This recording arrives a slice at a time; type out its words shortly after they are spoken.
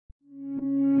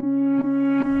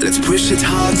Let's push it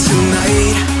hard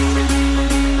tonight.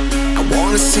 I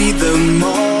wanna see the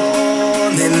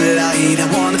morning light. I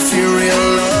wanna feel real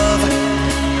love.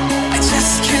 I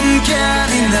just can't get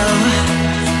enough.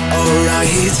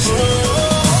 Alright.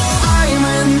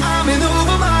 I'm in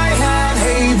over my head.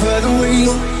 Hey, but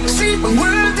we'll see when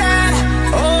we're dead.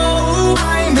 Oh,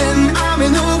 I'm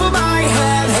in over my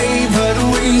head. Hey, but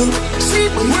we'll see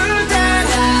when we're dead.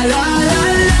 La la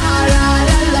la la la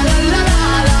la la la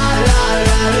la la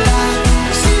la.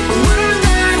 See when we're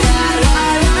dead. La la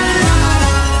la la.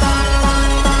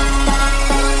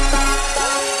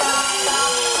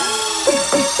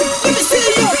 Let me see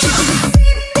your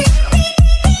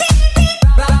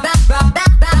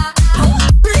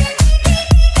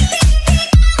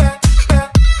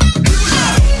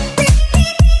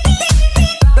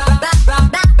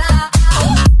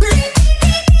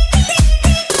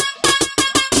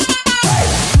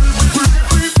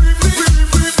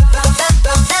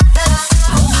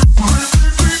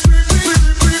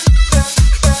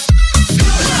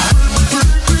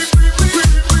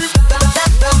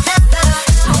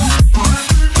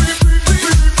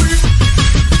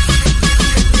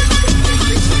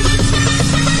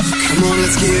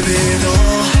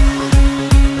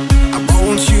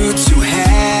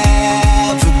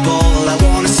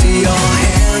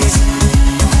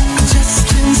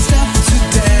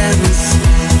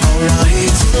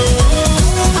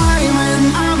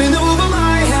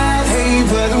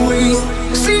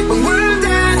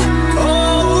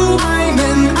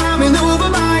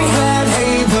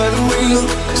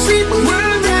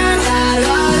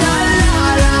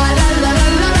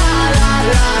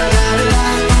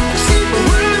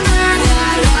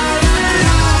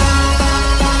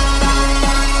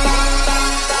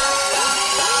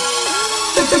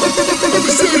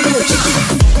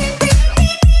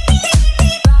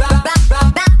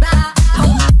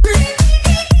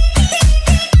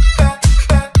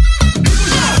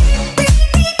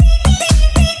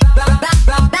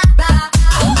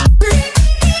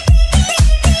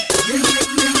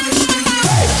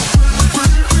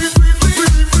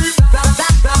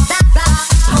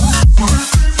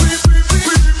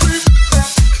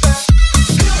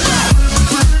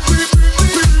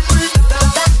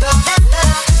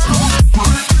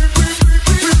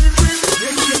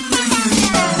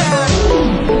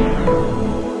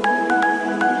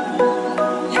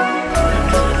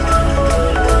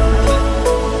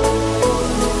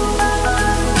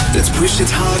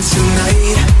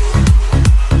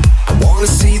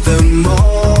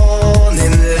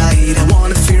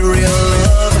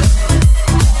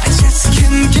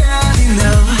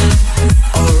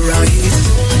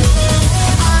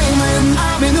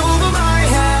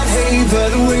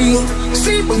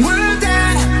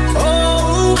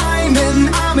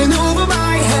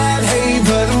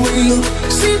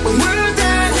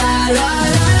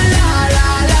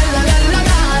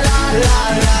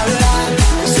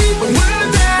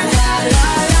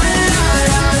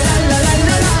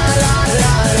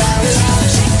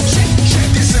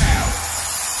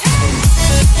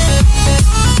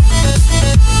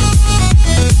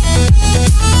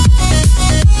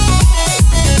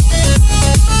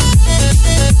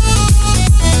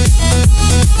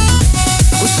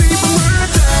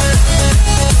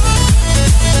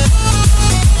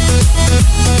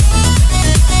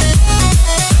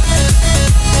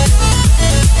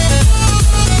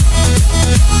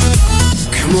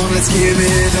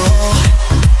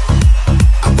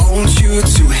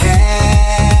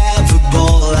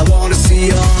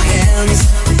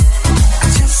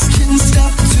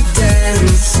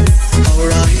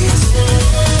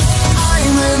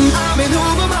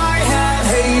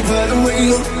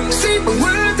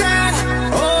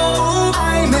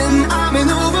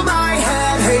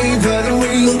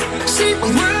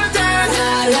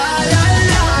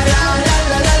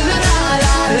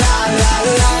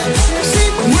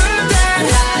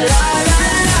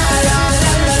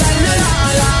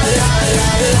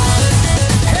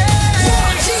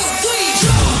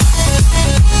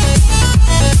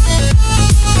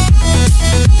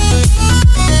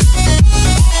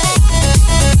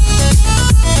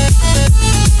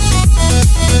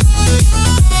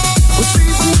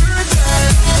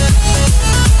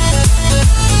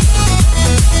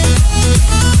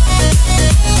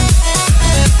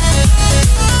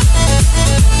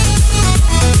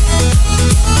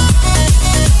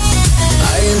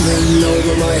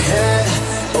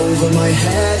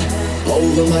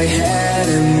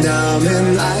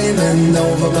I'm in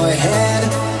over my head,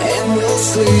 and we'll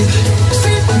sleep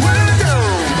when we're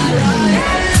done.